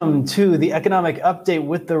Welcome to the Economic Update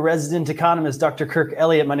with the resident economist, Dr. Kirk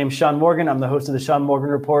Elliott. My name is Sean Morgan. I'm the host of the Sean Morgan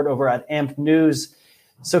Report over at AMP News.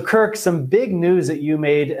 So, Kirk, some big news that you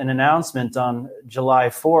made an announcement on July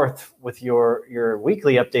 4th with your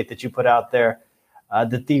weekly update that you put out there,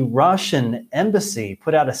 that the Russian embassy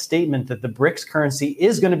put out a statement that the BRICS currency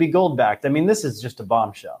is going to be gold-backed. I mean, this is just a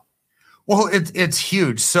bombshell. Well, it's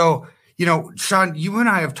huge. So, Sean, you and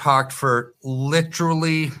I have talked for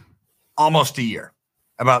literally almost a year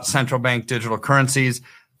about central bank digital currencies,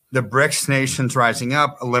 the BRICS nations rising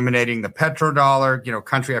up, eliminating the petrodollar,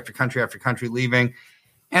 country after country after country leaving.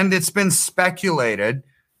 And it's been speculated,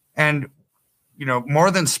 and,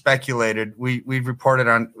 more than speculated, we've reported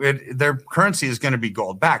on it, their currency is going to be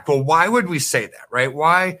gold backed. Well, why would we say that, right?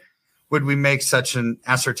 Why would we make such an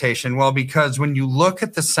assertion? Well, because when you look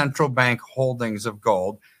at the central bank holdings of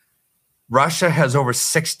gold, Russia has over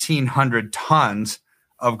 1,600 tons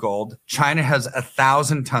of gold. China has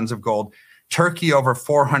 1,000 tons of gold. Turkey over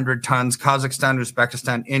 400 tons. Kazakhstan,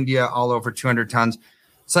 Uzbekistan, India, all over 200 tons.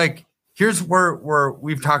 It's like, here's where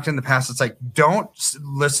we've talked in the past. It's like, don't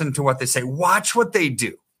listen to what they say. Watch what they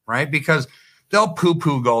do, right? Because they'll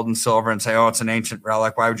poo-poo gold and silver and say, oh, it's an ancient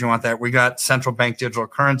relic. Why would you want that? We got central bank digital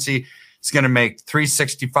currency. It's going to make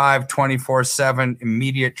 365, 24/7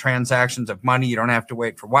 immediate transactions of money. You don't have to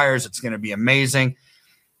wait for wires. It's going to be amazing.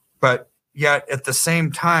 But yet at the same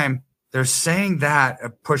time, they're saying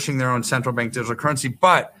that, pushing their own central bank digital currency,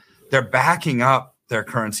 but they're backing up their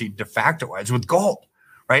currency de facto wise with gold,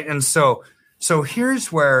 right? And so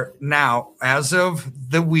here's where now, as of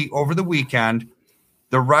the week, over the weekend,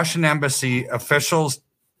 the Russian embassy officials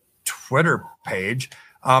Twitter page,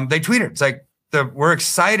 they tweeted, it's like, we're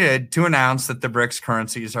excited to announce that the BRICS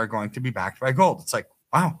currencies are going to be backed by gold. It's like,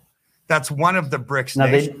 wow, that's one of the BRICS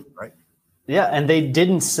nations, right? Yeah, and they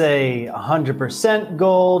didn't say 100%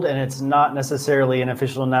 gold, and it's not necessarily an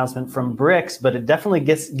official announcement from BRICS, but it definitely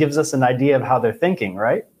gives us an idea of how they're thinking,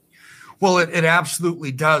 right? Well, it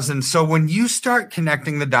absolutely does. And so when you start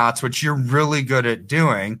connecting the dots, which you're really good at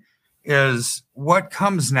doing, is what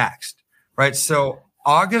comes next, right? So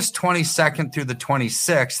August 22nd through the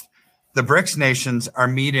 26th, the BRICS nations are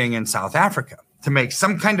meeting in South Africa to make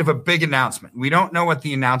some kind of a big announcement. We don't know what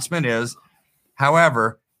the announcement is.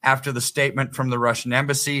 However, after the statement from the Russian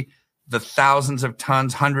embassy, the thousands of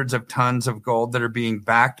tons, hundreds of tons of gold that are being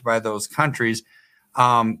backed by those countries,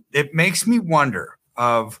 it makes me wonder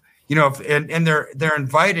and they're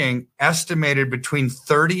inviting estimated between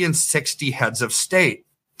 30 and 60 heads of state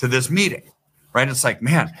to this meeting, right? It's like,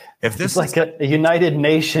 man, if this is like a United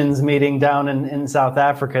Nations meeting down in South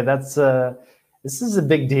Africa, this is a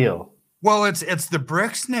big deal. Well, it's the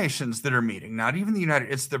BRICS nations that are meeting, not even the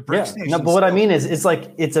United. It's the BRICS nations. No, but what I mean is,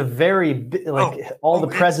 it's a very all the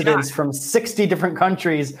presidents from 60 different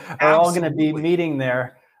countries are all going to be meeting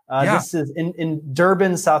there. This is in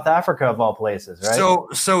Durban, South Africa, of all places, right?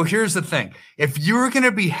 So here's the thing: if you're going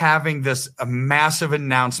to be having a massive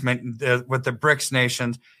announcement with the BRICS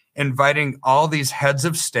nations, inviting all these heads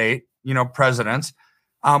of state, presidents.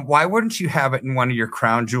 Why wouldn't you have it in one of your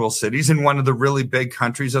crown jewel cities, in one of the really big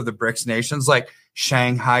countries of the BRICS nations like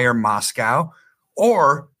Shanghai or Moscow?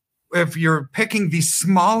 Or if you're picking the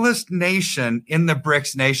smallest nation in the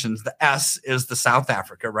BRICS nations, the S is the South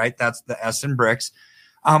Africa, right? That's the S in BRICS.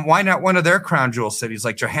 Why not one of their crown jewel cities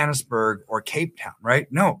like Johannesburg or Cape Town, right?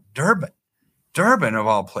 No, Durban of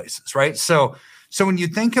all places, right? So when you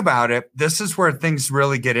think about it, this is where things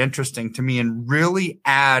really get interesting to me and really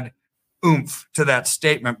add oomph to that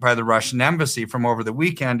statement by the Russian embassy from over the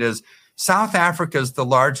weekend. Is South Africa is the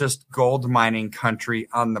largest gold mining country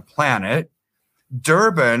on the planet.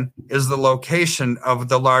 Durban is the location of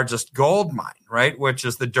the largest gold mine, right? Which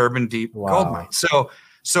is the Durban Deep Gold Mine.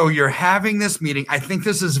 So you're having this meeting. I think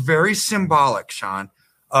this is very symbolic, Sean,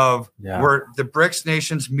 of where the BRICS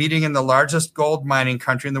nations meeting in the largest gold mining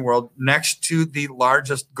country in the world next to the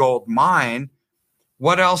largest gold mine.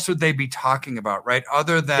 What else would they be talking about, right?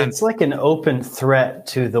 Other than it's like an open threat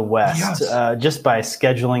to the West, just by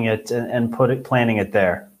scheduling it and planning it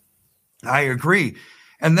there. I agree.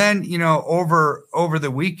 And then, over the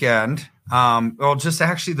weekend, just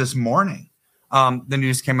actually this morning, the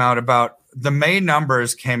news came out about the May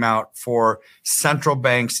numbers came out for central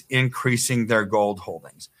banks increasing their gold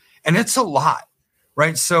holdings. And it's a lot,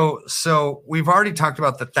 right? So we've already talked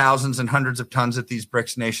about the thousands and hundreds of tons that these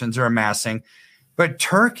BRICS nations are amassing. But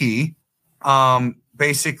Turkey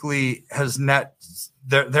basically has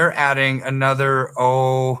they're adding another,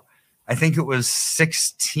 I think it was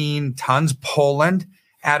 16 tons. Poland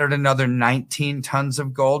added another 19 tons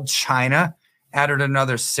of gold. China added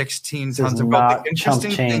another 16 tons of gold. The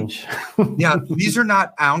interesting thing, these are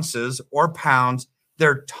not ounces or pounds.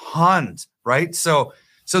 They're tons, right? So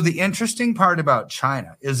the interesting part about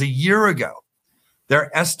China is a year ago,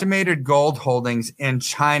 their estimated gold holdings in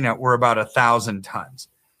China were about 1,000 tons.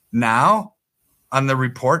 Now, on the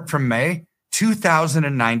report from May,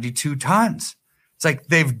 2,092 tons. It's like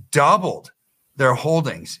they've doubled their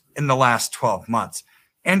holdings in the last 12 months.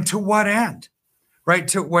 And to what end? Right?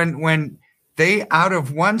 To when they, out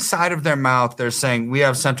of one side of their mouth, they're saying, we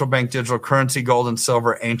have central bank digital currency, gold and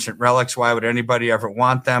silver, ancient relics. Why would anybody ever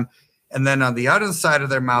want them? And then on the other side of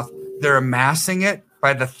their mouth, they're amassing it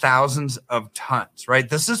by the thousands of tons, right?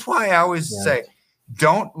 This is why I always say,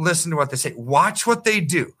 don't listen to what they say. Watch what they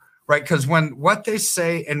do, right? Because when what they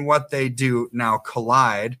say and what they do now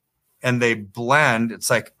collide and they blend, it's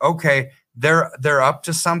like, okay, they're up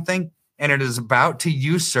to something, and it is about to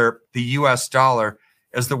usurp the US dollar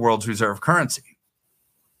as the world's reserve currency.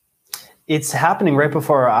 It's happening right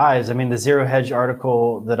before our eyes. I mean, the Zero Hedge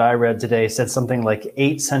article that I read today said something like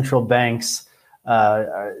 8 central banks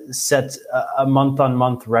set a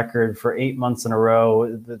month-on-month record for 8 months in a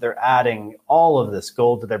row. They're adding all of this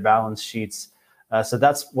gold to their balance sheets. So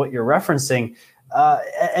that's what you're referencing.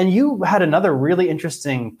 And you had another really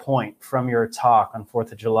interesting point from your talk on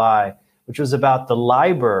 4th of July, which was about the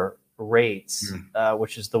LIBOR rates,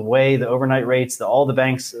 which is the way the overnight rates, all the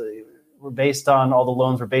banks were based on, all the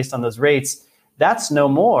loans were based on those rates. That's no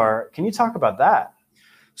more. Can you talk about that?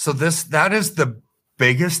 So that is the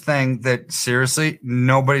biggest thing that seriously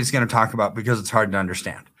nobody's going to talk about because it's hard to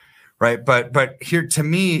understand, right? But here, to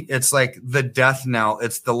me, it's like the death knell.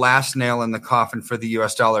 It's the last nail in the coffin for the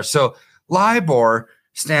US dollar. So LIBOR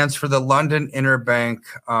stands for the London Interbank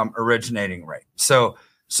Originating Rate.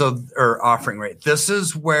 Or offering rate. This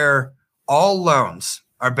is where all loans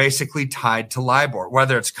are basically tied to LIBOR,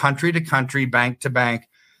 whether it's country to country, bank to bank,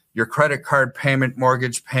 your credit card payment,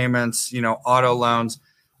 mortgage payments, auto loans.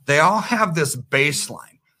 They all have this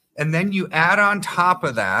baseline. And then you add on top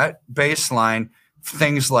of that baseline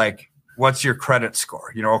things like, what's your credit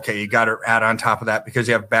score? Okay, you got to add on top of that because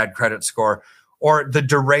you have bad credit score, or the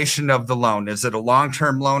duration of the loan. Is it a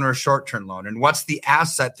long-term loan or a short-term loan? And what's the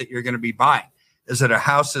asset that you're going to be buying? Is it a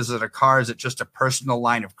house? Is it a car? Is it just a personal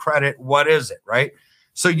line of credit? What is it, right?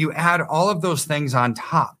 So you add all of those things on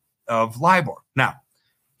top of LIBOR. Now,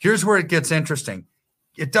 here's where it gets interesting.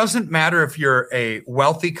 It doesn't matter if you're a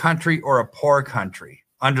wealthy country or a poor country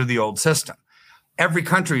under the old system. Every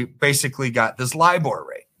country basically got this LIBOR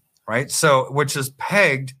rate, right? So, which is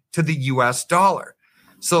pegged to the US dollar.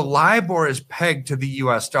 So LIBOR is pegged to the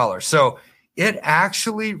US dollar. So it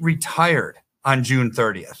actually retired on June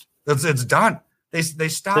 30th. It's done. They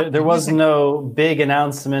stopped. There was no big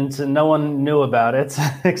announcement, and no one knew about it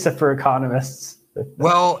except for economists.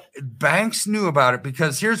 Well, banks knew about it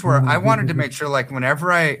because here's where I wanted to make sure, like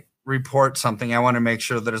whenever I report something, I want to make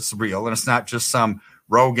sure that it's real and it's not just some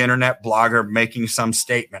rogue internet blogger making some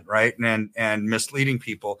statement, right? And misleading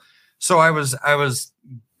people. So I was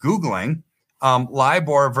Googling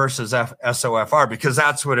LIBOR versus SOFR because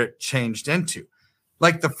that's what it changed into.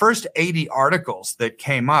 Like the first 80 articles that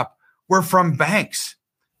came up were from banks,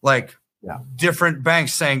 different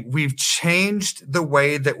banks saying, we've changed the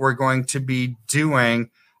way that we're going to be doing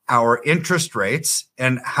our interest rates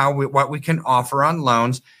and what we can offer on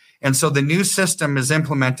loans. And so the new system is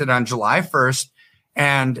implemented on July 1st.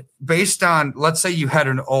 And based on, let's say you had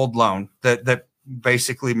an old loan that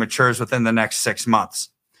basically matures within the next 6 months.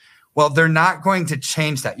 Well, they're not going to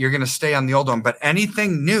change that. You're going to stay on the old one, but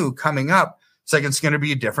anything new coming up, it's going to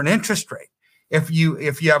be a different interest rate. If you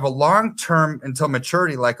have a long term until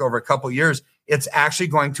maturity, like over a couple of years, it's actually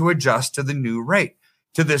going to adjust to the new rate,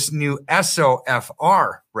 to this new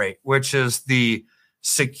SOFR rate, which is the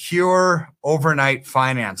secure overnight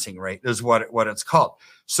financing rate, is what it's called.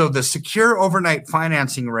 So the secure overnight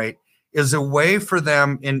financing rate is a way for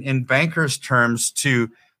them in bankers' terms to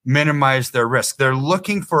minimize their risk. They're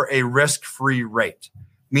looking for a risk-free rate,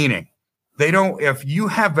 meaning if you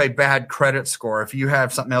have a bad credit score, if you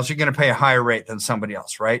have something else, you're going to pay a higher rate than somebody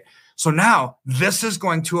else, right? So now this is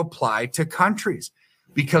going to apply to countries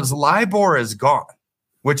because LIBOR is gone,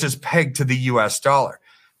 which is pegged to the US dollar.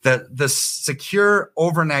 The secure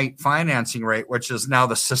overnight financing rate, which is now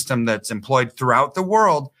the system that's employed throughout the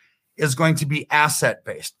world, is going to be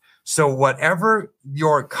asset-based. So whatever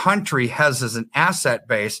your country has as an asset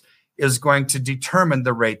base is going to determine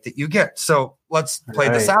the rate that you get. So let's play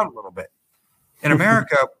this out a little bit. In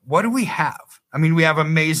America, what do we have? I mean, we have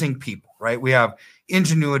amazing people, right? We have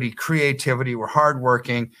ingenuity, creativity. We're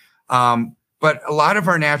hardworking. But a lot of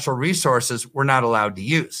our natural resources we're not allowed to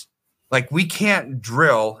use. Like we can't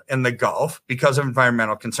drill in the Gulf because of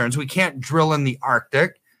environmental concerns. We can't drill in the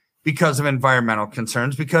Arctic because of environmental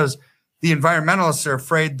concerns, because the environmentalists are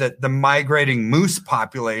afraid that the migrating moose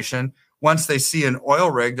population, once they see an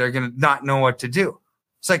oil rig, they're going to not know what to do.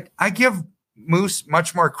 It's like, I give moose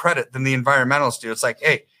much more credit than the environmentalists do. It's like,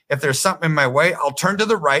 hey, if there's something in my way, I'll turn to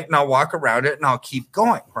the right and I'll walk around it and I'll keep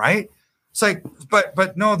going, right? It's like,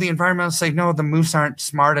 but no, the environmentalists say, no, the moose aren't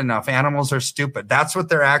smart enough. Animals are stupid. That's what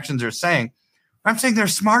their actions are saying. I'm saying they're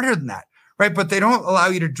smarter than that, right? But they don't allow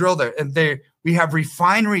you to drill there. And we have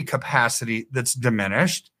refinery capacity that's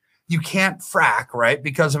diminished. You can't frack, right?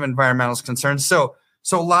 Because of environmentalist concerns. So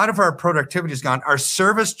a lot of our productivity is gone. Our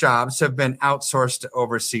service jobs have been outsourced to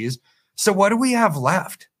overseas. So what do we have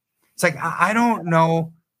left? It's like, I don't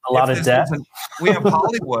know. A lot of debt. We have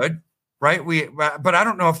Hollywood, right? But I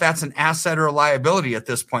don't know if that's an asset or a liability at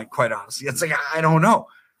this point, quite honestly. It's like, I don't know,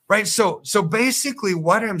 right? So basically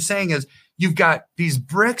what I'm saying is you've got these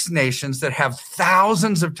BRICS nations that have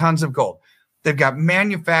thousands of tons of gold. They've got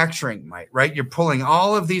manufacturing might, right? You're pulling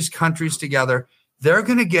all of these countries together. They're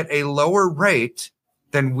going to get a lower rate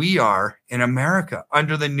than we are in America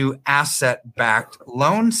under the new asset-backed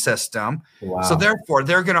loan system. Wow. So therefore,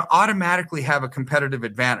 they're going to automatically have a competitive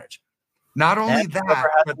advantage. Not only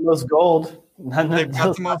that, but the most gold. They've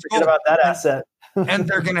got the most gold. About that asset. And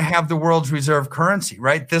they're going to have the world's reserve currency,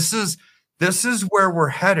 right? This is where we're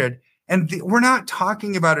headed. And we're not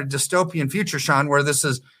talking about a dystopian future, Sean, where this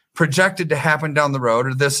is projected to happen down the road,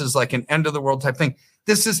 or this is like an end of the world type thing.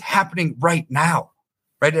 This is happening right now,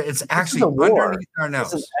 right? It's actually underneath our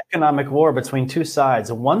nose. It's an economic war between two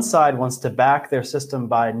sides. One side wants to back their system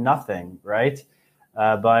by nothing, right?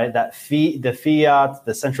 By that the fiat,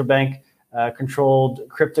 the central bank controlled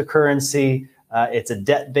cryptocurrency. It's a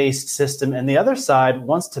debt-based system. And the other side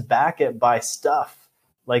wants to back it by stuff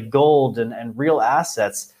like gold and real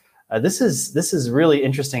assets. This is really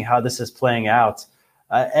interesting how this is playing out.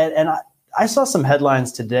 And I saw some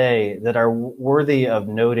headlines today that are worthy of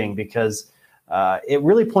noting because it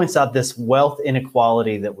really points out this wealth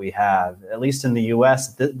inequality that we have, at least in the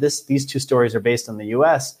U.S. These two stories are based on the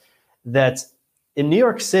U.S. that in New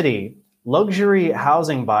York City, luxury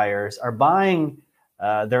housing buyers are buying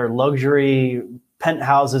their luxury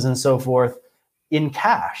penthouses and so forth in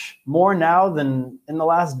cash more now than in the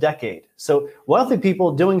last decade. So wealthy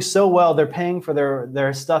people doing so well, they're paying for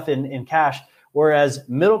their stuff in cash. Whereas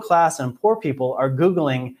middle class and poor people are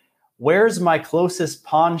Googling, where's my closest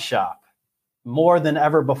pawn shop, more than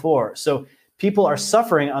ever before. So people are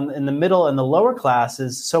suffering in the middle and the lower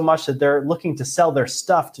classes so much that they're looking to sell their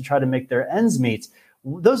stuff to try to make their ends meet.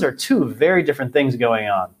 Those are two very different things going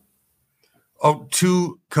on. Oh,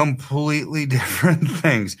 two completely different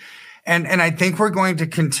things. And I think we're going to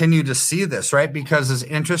continue to see this, right? Because as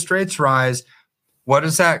interest rates rise, what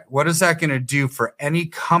is that going to do for any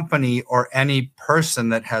company or any person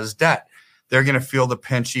that has debt? They're going to feel the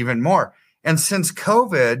pinch even more. And since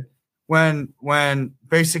COVID, when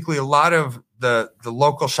basically a lot of the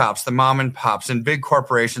local shops, the mom and pops and big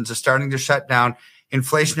corporations are starting to shut down,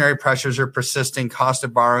 inflationary pressures are persisting, cost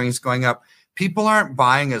of borrowing is going up, people aren't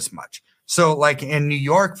buying as much. So like in New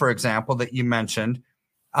York, for example, that you mentioned,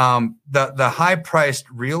 the high-priced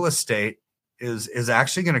real estate is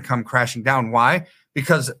actually going to come crashing down. Why?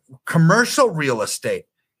 Because commercial real estate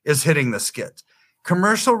is hitting the skids.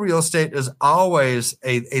 Commercial real estate is always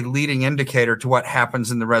a leading indicator to what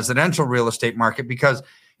happens in the residential real estate market, because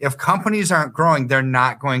if companies aren't growing, they're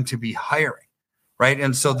not going to be hiring, right?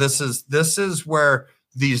 And so this is where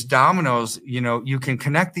these dominoes, you can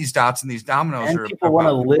connect these dots, and these dominoes and people want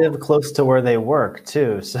to live close to where they work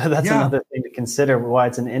too. So that's another thing to consider why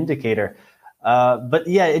it's an indicator. But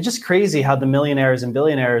yeah, it's just crazy how the millionaires and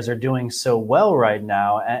billionaires are doing so well right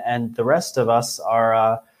now. And the rest of us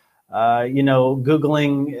are,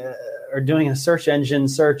 Googling or doing a search engine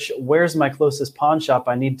search. Where's my closest pawn shop?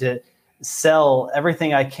 I need to sell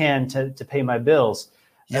everything I can to pay my bills.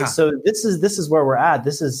 Yeah. And so this is where we're at.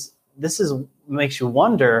 This is makes you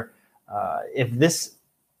wonder if this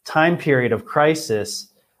time period of crisis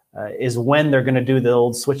is when they're going to do the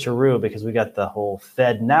old switcheroo, because we got the whole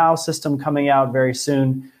Fed Now system coming out very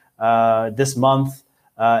soon this month.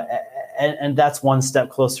 And that's one step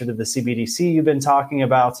closer to the CBDC you've been talking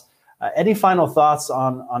about. Any final thoughts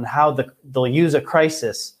on how they'll use a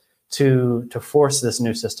crisis to force this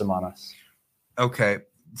new system on us? Okay,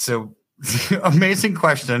 so amazing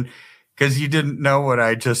question, because you didn't know what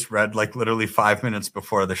I just read like literally 5 minutes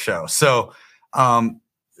before the show. So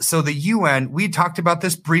the UN, we talked about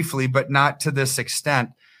this briefly, but not to this extent.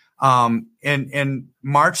 In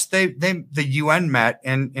March, the UN met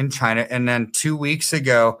in China, and then 2 weeks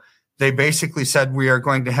ago, they basically said we are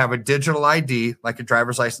going to have a digital ID, like a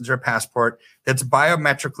driver's license or a passport, that's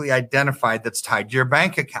biometrically identified, that's tied to your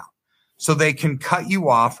bank account. so they can cut you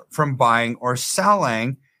off from buying or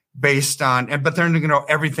selling based on, but they're going to know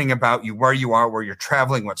everything about you, where you are, where you're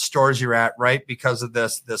traveling, what stores you're at, right? Because of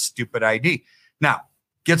this stupid ID. Now,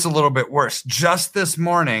 gets a little bit worse. Just this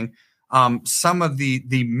morning, some of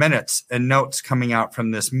the minutes and notes coming out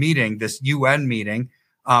from this meeting, this UN meeting,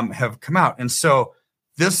 have come out. And so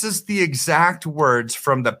this is the exact words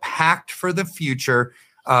from the Pact for the Future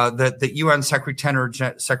that the UN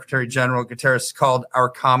Secretary General Guterres called our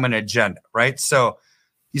common agenda, right? So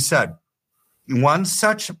he said, one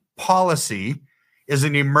such policy is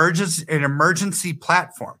an emergency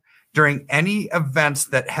platform during any events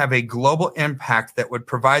that have a global impact that would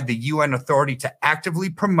provide the UN authority to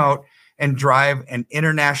actively promote and drive an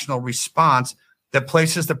international response that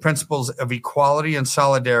places the principles of equality and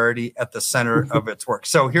solidarity at the center of its work.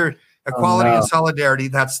 So here, equality and solidarity,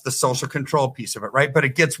 that's the social control piece of it, right? But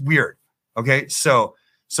it gets weird. Okay. So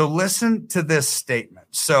listen to this statement.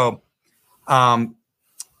 So,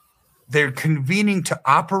 they're convening to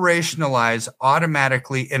operationalize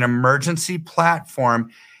automatically an emergency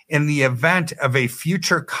platform in the event of a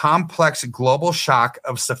future complex global shock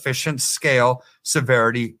of sufficient scale,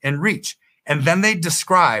 severity, and reach. And then they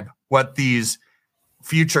describe what these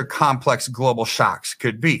future complex global shocks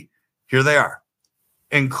could be. Here they are,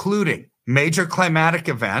 including major climatic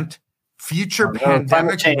event, future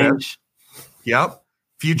pandemic change.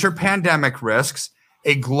 Future pandemic risks,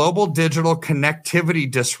 a global digital connectivity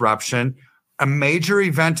disruption, a major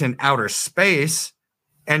event in outer space,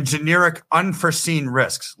 and generic unforeseen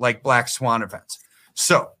risks like black swan events.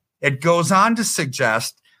 So it goes on to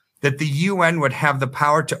suggest that the UN would have the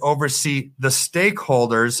power to oversee the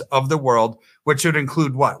stakeholders of the world, which would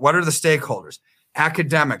include what? What are the stakeholders?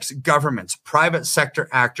 Academics, governments, private sector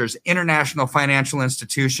actors, international financial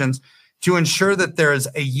institutions, to ensure that there is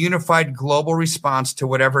a unified global response to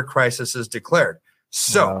whatever crisis is declared.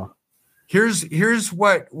 So here's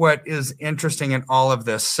what is interesting in all of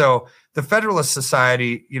this. So the Federalist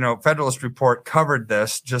Society, Federalist Report covered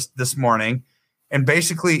this just this morning. And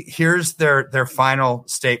basically, here's their final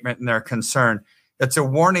statement and their concern. It's a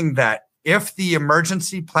warning that if the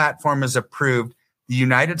emergency platform is approved, the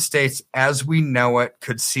United States as we know it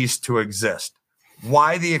could cease to exist.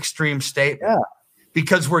 Why the extreme statement? Yeah.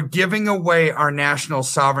 Because we're giving away our national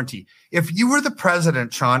sovereignty. If you were the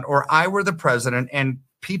president, Sean, or I were the president, and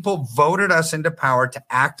people voted us into power to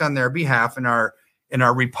act on their behalf in our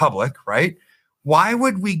republic, right? Why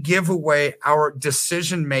would we give away our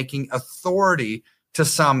decision-making authority to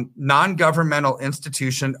some non-governmental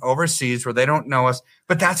institution overseas where they don't know us?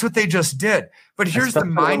 But that's what they just did. But here's the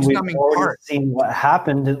mind-numbing part. Seen what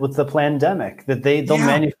happened with the pandemic, that they'll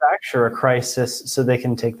manufacture a crisis so they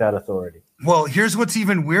can take that authority. Well, here's what's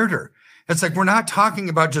even weirder. It's like we're not talking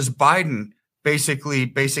about just Biden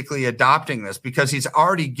basically adopting this, because he's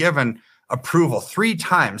already given approval 3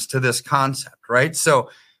 times to this concept, right? So,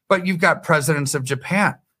 but you've got presidents of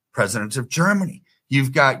Japan, presidents of Germany,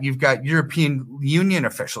 you've got European Union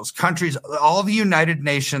officials, countries, all the United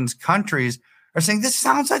Nations countries are saying this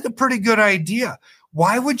sounds like a pretty good idea.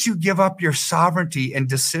 Why would you give up your sovereignty and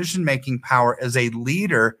decision-making power as a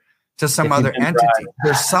leader to some other entity?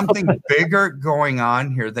 There's something bigger going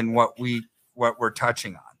on here than what we're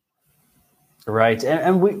touching on. Right.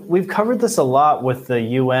 And we've covered this a lot with the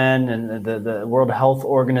UN and the World Health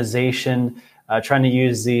Organization trying to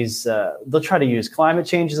use these. They'll try to use climate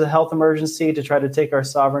change as a health emergency to try to take our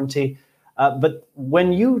sovereignty. But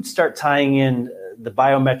when you start tying in the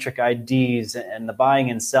biometric IDs and the buying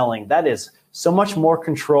and selling, that is so much more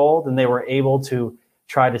control than they were able to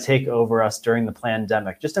try to take over us during the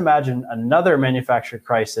pandemic. Just imagine another manufactured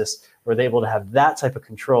crisis where they're able to have that type of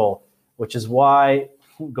control, which is why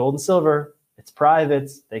gold and silver, it's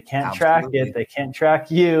private. They can't track it. They can't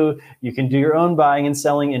track you. You can do your own buying and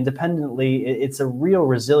selling independently. It's a real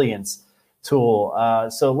resilience tool.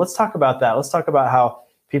 So let's talk about that. Let's talk about how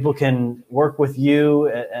people can work with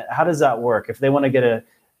you. How does that work? If they want to get a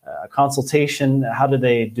consultation, how do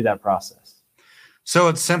they do that process? So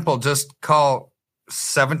it's simple. Just call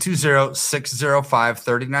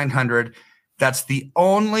 720-605-3900. That's the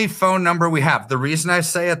only phone number we have. The reason I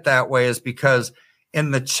say it that way is because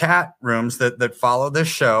in the chat rooms that follow this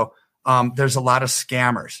show, there's a lot of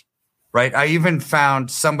scammers, right? I even found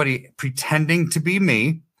somebody pretending to be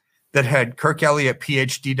me that had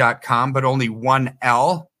KirkElliottPhD.com, but only one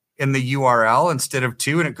L in the URL instead of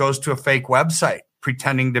 2, and it goes to a fake website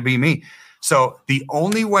pretending to be me. So the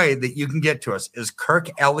only way that you can get to us is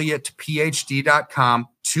KirkElliottPhD.com,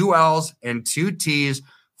 2 L's and 2 T's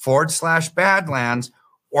 /Badlands,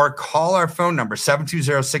 or call our phone number,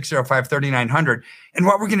 720-605-3900. And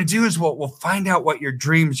what we're going to do is we'll find out what your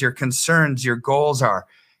dreams, your concerns, your goals are.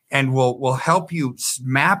 and we'll help you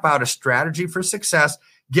map out a strategy for success,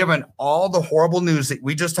 given all the horrible news that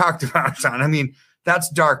we just talked about, Sean. I mean, that's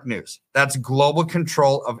dark news. That's global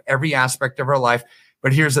control of every aspect of our life.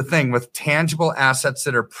 But here's the thing, with tangible assets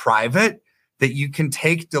that are private, that you can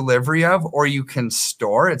take delivery of or you can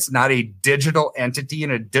store, it's not a digital entity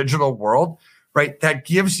in a digital world, right? That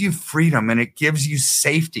gives you freedom and it gives you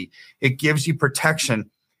safety. It gives you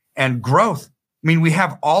protection and growth. I mean, we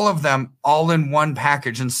have all of them all in one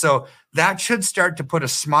package. And so that should start to put a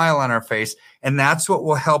smile on our face. And that's what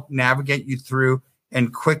will help navigate you through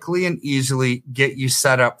and quickly and easily get you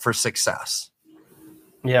set up for success.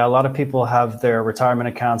 Yeah, a lot of people have their retirement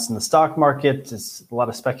accounts in the stock market. It's a lot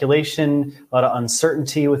of speculation, a lot of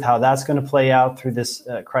uncertainty with how that's going to play out through this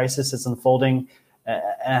crisis that's unfolding,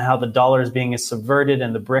 and how the dollar is being subverted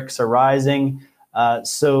and the BRICS are rising.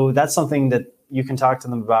 So that's something that you can talk to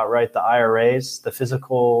them about, right? The IRAs, the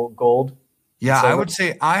physical gold. Yeah, I would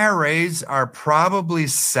say IRAs are probably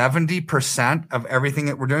 70% of everything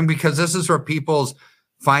that we're doing, because this is where people's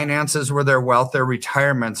finances, where their wealth, their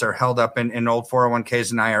retirements are held up in old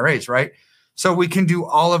 401ks and IRAs, right? So we can do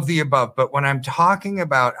all of the above. But when I'm talking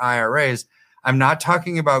about IRAs, I'm not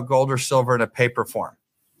talking about gold or silver in a paper form.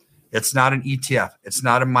 It's not an ETF. It's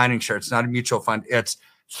not a mining share. It's not a mutual fund. It's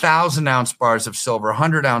 1,000-ounce bars of silver,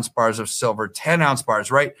 100-ounce bars of silver, 10-ounce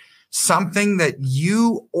bars, right? Something that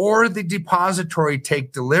you or the depository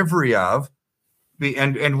take delivery of.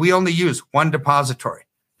 And we only use one depository,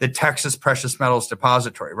 the Texas Precious Metals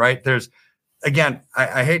Depository, right? There's, again,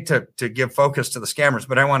 I hate to give focus to the scammers,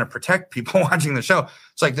 but I want to protect people watching the show.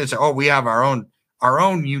 It's like they say, oh, we have our own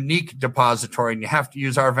unique depository and you have to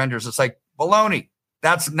use our vendors. It's like baloney.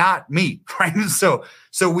 That's not me, right? So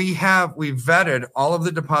we vetted all of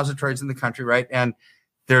the depositories in the country, right? And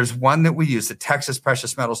there's one that we use, the Texas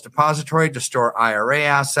Precious Metals Depository, to store IRA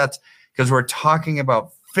assets, because we're talking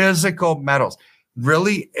about physical metals,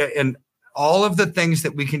 really, and all of the things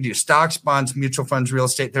that we can do, stocks, bonds, mutual funds, real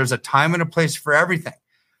estate. There's a time and a place for everything.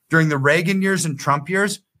 During the Reagan years and Trump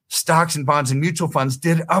years, stocks and bonds and mutual funds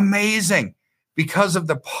did amazing because of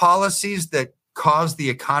the policies that caused the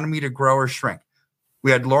economy to grow or shrink.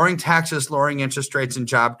 We had lowering taxes, lowering interest rates, and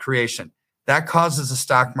job creation. That causes the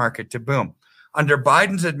stock market to boom. Under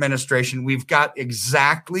Biden's administration, we've got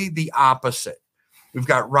exactly the opposite. We've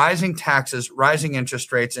got rising taxes, rising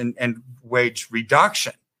interest rates, and wage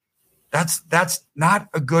reduction. That's not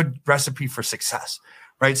a good recipe for success,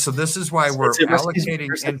 right? So this is why we're allocating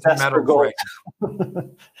into metals right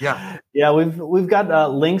now. Yeah. We've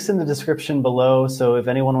got links in the description below. So if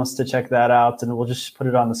anyone wants to check that out, and we'll just put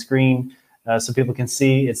it on the screen so people can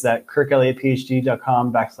see. It's that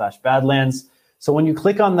kirkelliottphd.com/Badlands. So when you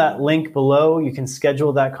click on that link below, you can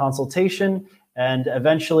schedule that consultation. And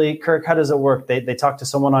eventually, Kirk, how does it work? They talk to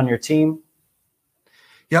someone on your team?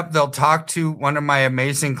 Yep, they'll talk to one of my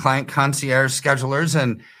amazing client concierge schedulers,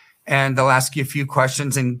 and they'll ask you a few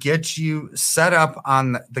questions and get you set up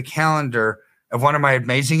on the calendar of one of my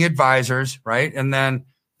amazing advisors, right? And then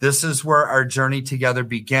this is where our journey together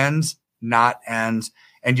begins, not ends.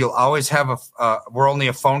 And you'll always have we're only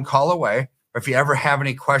a phone call away. If you ever have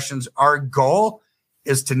any questions, our goal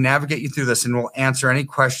is to navigate you through this, and we'll answer any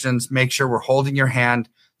questions, make sure we're holding your hand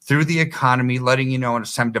through the economy, letting you know when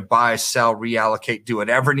it's time to buy, sell, reallocate, do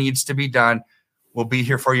whatever needs to be done. We'll be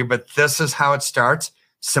here for you. But this is how it starts.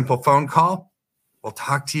 Simple phone call. We'll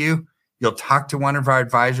talk to you. You'll talk to one of our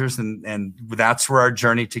advisors, and that's where our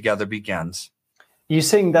journey together begins. You're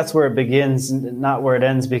saying that's where it begins, not where it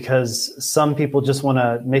ends, because some people just want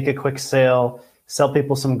to make a quick sale, sell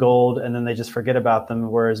people some gold, and then they just forget about them.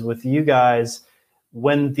 Whereas with you guys,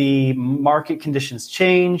 when the market conditions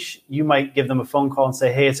change, you might give them a phone call and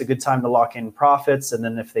say, hey, it's a good time to lock in profits. And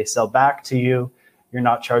then if they sell back to you, you're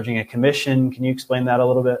not charging a commission. Can you explain that a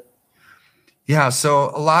little bit? Yeah.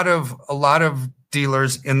 So a lot of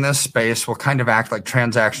dealers in this space will kind of act like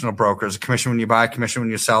transactional brokers, a commission when you buy, a commission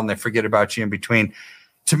when you sell, and they forget about you in between.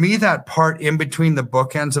 To me, that part in between the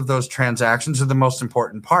bookends of those transactions are the most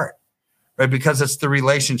important part. Right? Because it's the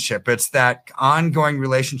relationship. It's that ongoing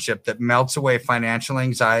relationship that melts away financial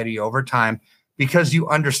anxiety over time, because you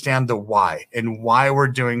understand the why and why we're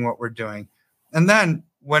doing what we're doing. And then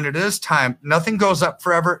when it is time, nothing goes up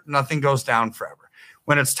forever, nothing goes down forever.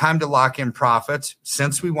 When it's time to lock in profits,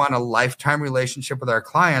 since we want a lifetime relationship with our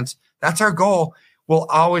clients, that's our goal. We'll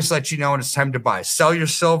always let you know when it's time to buy. Sell your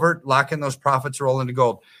silver, lock in those profits, roll into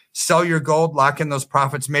gold. Sell your gold, lock in those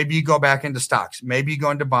profits. Maybe you go back into stocks. Maybe you go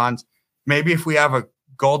into bonds. Maybe if we have a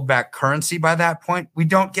gold-backed currency by that point, we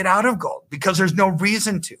don't get out of gold because there's no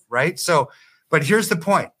reason to, right? So, but here's the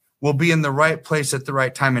point. We'll be in the right place at the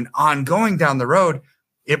right time, and ongoing down the road,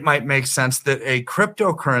 it might make sense that a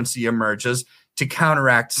cryptocurrency emerges to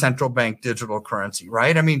counteract central bank digital currency,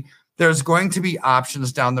 right? I mean, there's going to be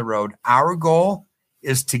options down the road. Our goal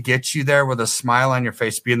is to get you there with a smile on your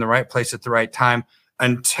face, be in the right place at the right time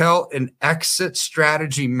until an exit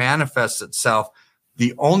strategy manifests itself.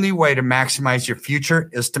 The only way to maximize your future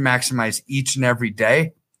is to maximize each and every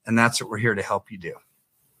day. And that's what we're here to help you do.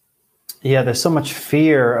 Yeah, there's so much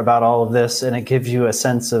fear about all of this, and it gives you a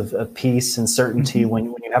sense of peace and certainty when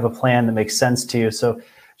you have a plan that makes sense to you. So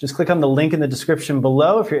just click on the link in the description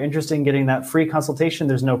below if you're interested in getting that free consultation.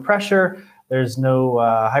 There's no pressure. There's no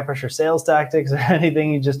high pressure sales tactics or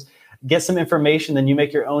anything. You just get some information, then you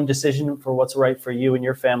make your own decision for what's right for you and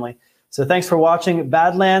your family. So thanks for watching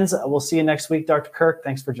Badlands. We'll see you next week, Dr. Kirk.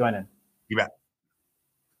 Thanks for joining. You bet.